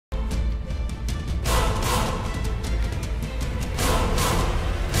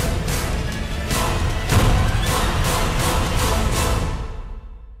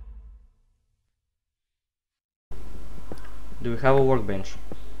Do we have a workbench?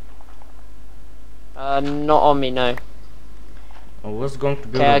 Not on me, no. I was going to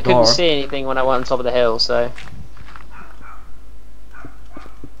build Okay, a I door. couldn't see anything when I went on top of the hill, so.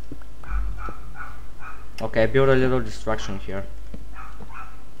 Okay, I built a little distraction here.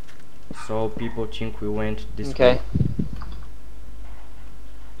 So people think we went this Okay.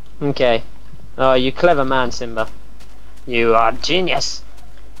 way. Okay. Oh, you clever man, Simba. You are genius.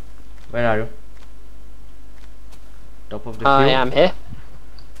 Where are you? Top of the I hill? am here.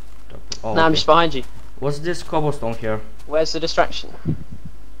 Oh, No, I'm okay. just behind you. What's this cobblestone here? Where's the distraction?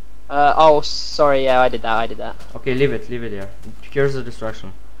 Oh, sorry, yeah, I did that. Okay, leave it there. Here's the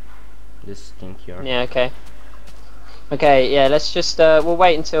distraction. This thing here. Yeah, okay. Okay, yeah, let's just, we'll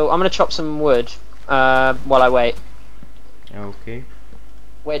wait until, I'm gonna chop some wood, while I wait. Okay.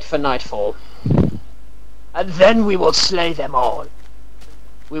 Wait for nightfall. And then we will slay them all.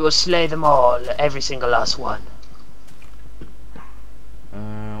 We will slay them all, every single last one.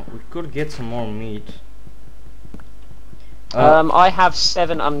 We could get some more meat. I have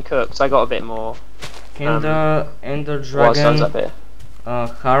 7 uncooked, I got a bit more. Can the Ender Whilst I was Dragon up here.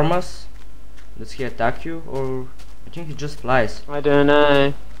 harm us? Does he attack you, or I think he just flies? I don't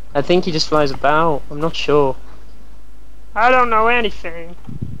know. I think he just flies about. I'm not sure. I don't know anything.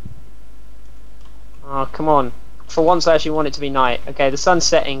 Oh, come on. For once I actually want it to be night. Okay, the sun's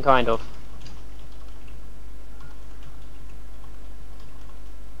setting, kind of.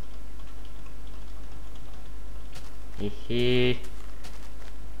 Hehe.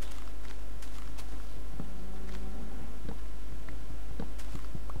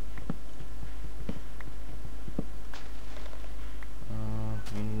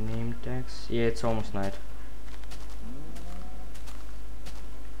 Any name tags? Yeah, it's almost night.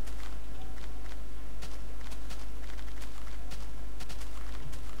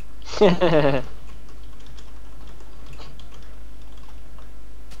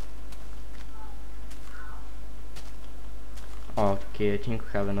 Okay, I think we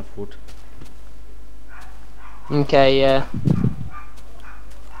have enough food. Okay, yeah.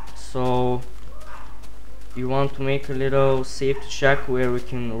 So, you want to make a little safety check where we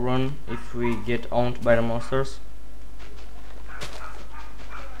can run if we get owned by the monsters?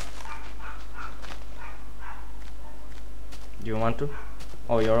 Do you want to?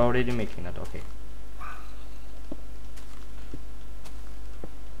 Oh, you're already making that, okay.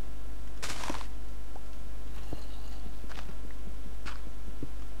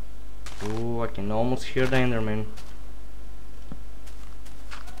 Ooh, I can almost hear the Enderman.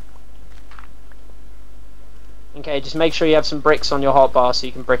 Okay, just make sure you have some bricks on your hotbar so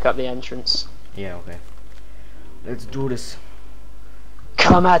you can brick up the entrance. Yeah, okay. Let's do this.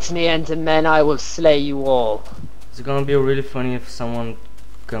 Come at me, Endermen, I will slay you all. It's gonna be really funny if someone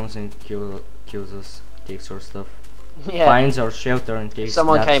comes and kills us, takes our stuff, Yeah. finds our shelter and takes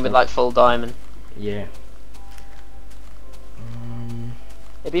Someone that came with stuff. like full diamond. Yeah.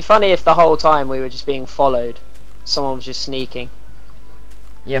 It'd be funny if the whole time we were just being followed. Someone was just sneaking.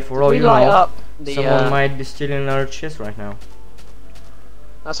 Yeah, for all We you light know, up the, someone might be stealing our chest right now.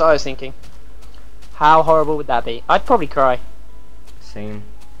 That's what I was thinking. How horrible would that be? I'd probably cry. Same.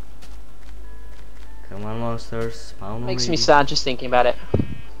 Come on, monsters, spawn Makes me already. sad just thinking about it.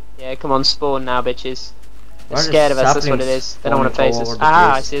 Yeah, come on, spawn now, bitches. They're Why are the scared of us, that's what it saplings is. They don't want to spawning face all us. over the Ah,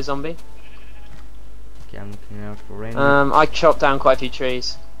 I place? see a zombie. Okay, I'm looking out for rain. I chopped down quite a few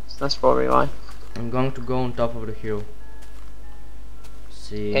trees. So that's probably why. I'm going to go on top of the hill.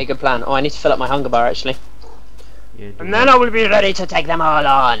 See. Okay, good plan. Oh, I need to fill up my hunger bar actually. Yeah, do And then I will be ready to take them all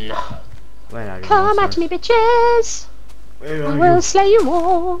on. Where are you, Come at monsters? me, bitches. Where I are will you? slay you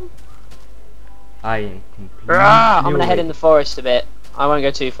all. I am completely I'm gonna head in awake. the forest a bit. I won't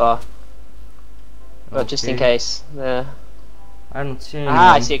go too far. But just in Okay. case. There. I don't see any.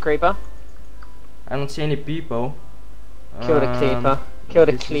 Ah, I see a creeper. I don't see any people. Killed a creeper. Killed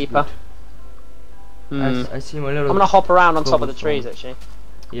a this is creeper. good. I see my little. I'm gonna hop around on top of the cobblestone. trees actually.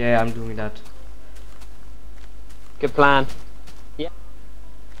 Yeah, I'm doing that. Good plan.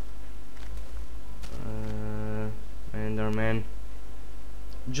 Enderman.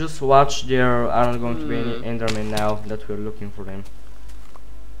 Just watch, there aren't going to be any Endermen now that we're looking for them.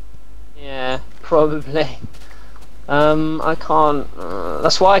 Yeah, probably. I can't.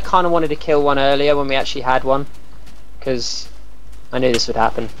 That's why I kind of wanted to kill one earlier when we actually had one, because I knew this would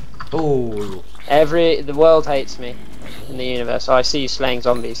happen. Oh, The world hates me in the universe. Oh, I see you slaying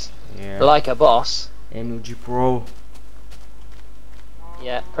zombies yeah. like a boss. MUG Pro.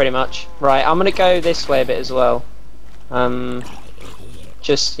 Yeah, pretty much. Right, I'm gonna go this way a bit as well.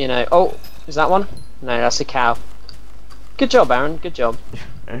 Just, you know. Oh, is that one? No, that's a cow. Good job, Aaron. Good job.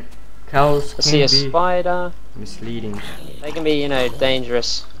 Cows I see can a be spider. misleading. They can be, you know,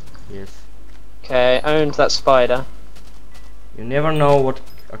 dangerous. Yes. Okay, owned that spider. You never know what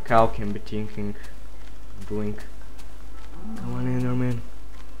a cow can be thinking, doing. Come on, Enderman.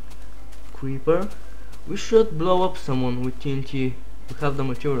 Creeper. We should blow up someone with TNT. We have the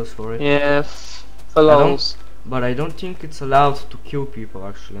materials for it. Yeah, for lols. But I don't think it's allowed to kill people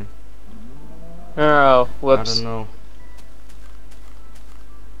actually. Oh, whoops. I don't know.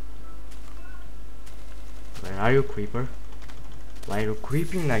 Where are you, creeper? Why are you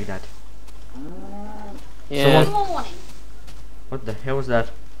creeping like that? Yeah. Someone... What the hell was that?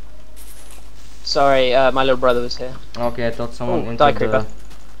 Sorry, my little brother was here. Okay, I thought someone entered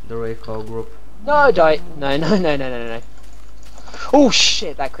the Raycall group. No, die! No, no, no, no, no, no. Oh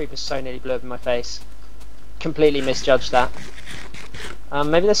shit, that creeper so nearly blew up in my face. Completely misjudged that.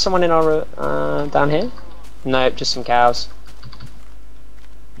 Maybe there's someone in our down here? Nope, just some cows.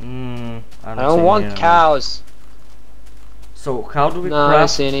 I don't want cows. So how do we No, I don't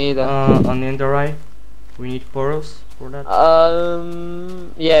see any either. an ender eye? We need pearls for that?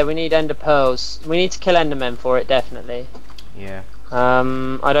 Yeah, we need ender pearls. We need to kill endermen for it, definitely. Yeah.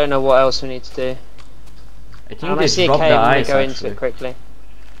 I don't know what else we need to do. I think I they see a drop cave the and eyes they go actually. into it quickly.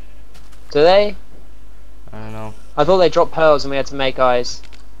 Do they? I don't know. I thought they dropped pearls and we had to make eyes.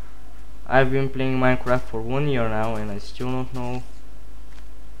 I've been playing Minecraft for 1 year now and I still don't know.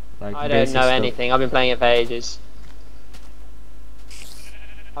 Like, I don't know anything. I've been playing it for ages.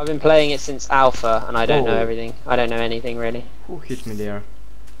 I've been playing it since alpha and I don't know everything. I don't know anything really. Who hit me there?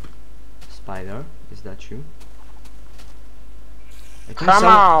 Spider? Is that you? Come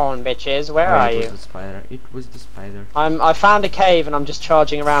on, bitches! Where are you? It was the spider. It was the spider. I found a cave and I'm just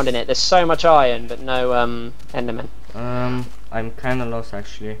charging around in it. There's so much iron, but no endermen. I'm kinda lost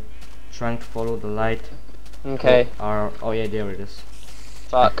actually. Trying to follow the light. Okay. Oh yeah, there it is.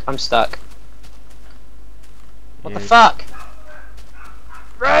 Fuck, I'm stuck. What Yeah, the fuck?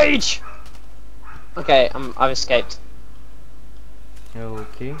 Rage! Okay, I've escaped.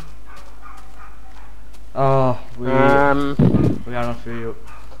 Okay. Oh, we are not really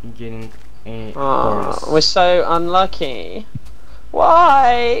getting any pearls. We're so unlucky.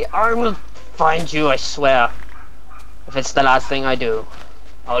 Why? I will find you, I swear. If it's the last thing I do,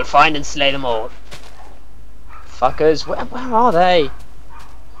 I will find and slay them all. Fuckers, where are they?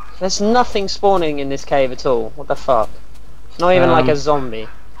 There's nothing spawning in this cave at all. What the fuck? Not even like a zombie.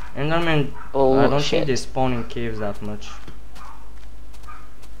 Enderman, I don't think they spawn in caves that much.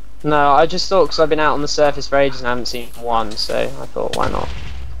 No, I just thought because I've been out on the surface for ages and I haven't seen one, so I thought, why not?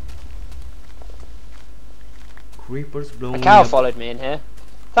 Creepers blowing. A cow followed me in here.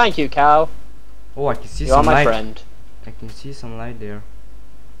 Thank you, cow. Oh, I can see you some light. are my friend. I can see some light there.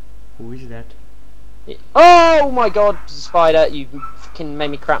 Who is that? Oh my god, spider! You fucking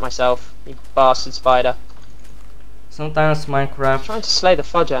made me crap myself. You bastard spider. Sometimes Minecraft. Trying to slay the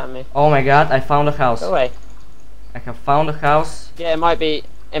fudge out of me. Oh my god, I found a house. Go away. I have found a house. Yeah, it might be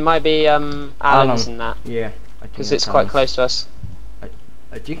Alan's and that. Yeah, because it's quite close to us.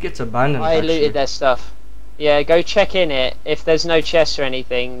 I think it's abandoned. I looted their stuff. Yeah, go check in it. If there's no chest or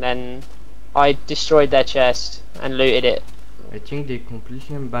anything, then I destroyed their chest and looted it. I think they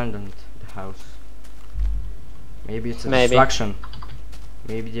completely abandoned the house. Maybe it's a distraction.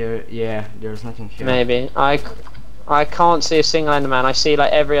 Maybe there's nothing here. Maybe. I can't see a single enderman. I see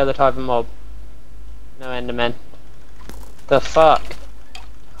like every other type of mob. No endermen. The fuck?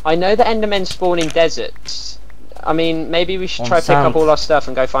 I know that endermen spawn in deserts. I mean, maybe we should try pick up all our stuff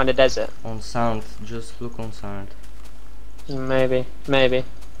and go find a desert. On sound, just look on sound. Maybe.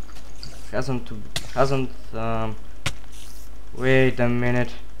 Hasn't. Wait a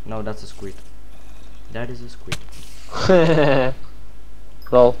minute. No, that's a squid. That is a squid.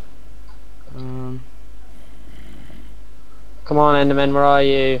 Lol. Come on, enderman, where are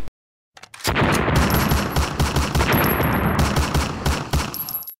you?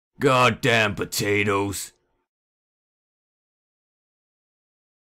 Goddamn potatoes.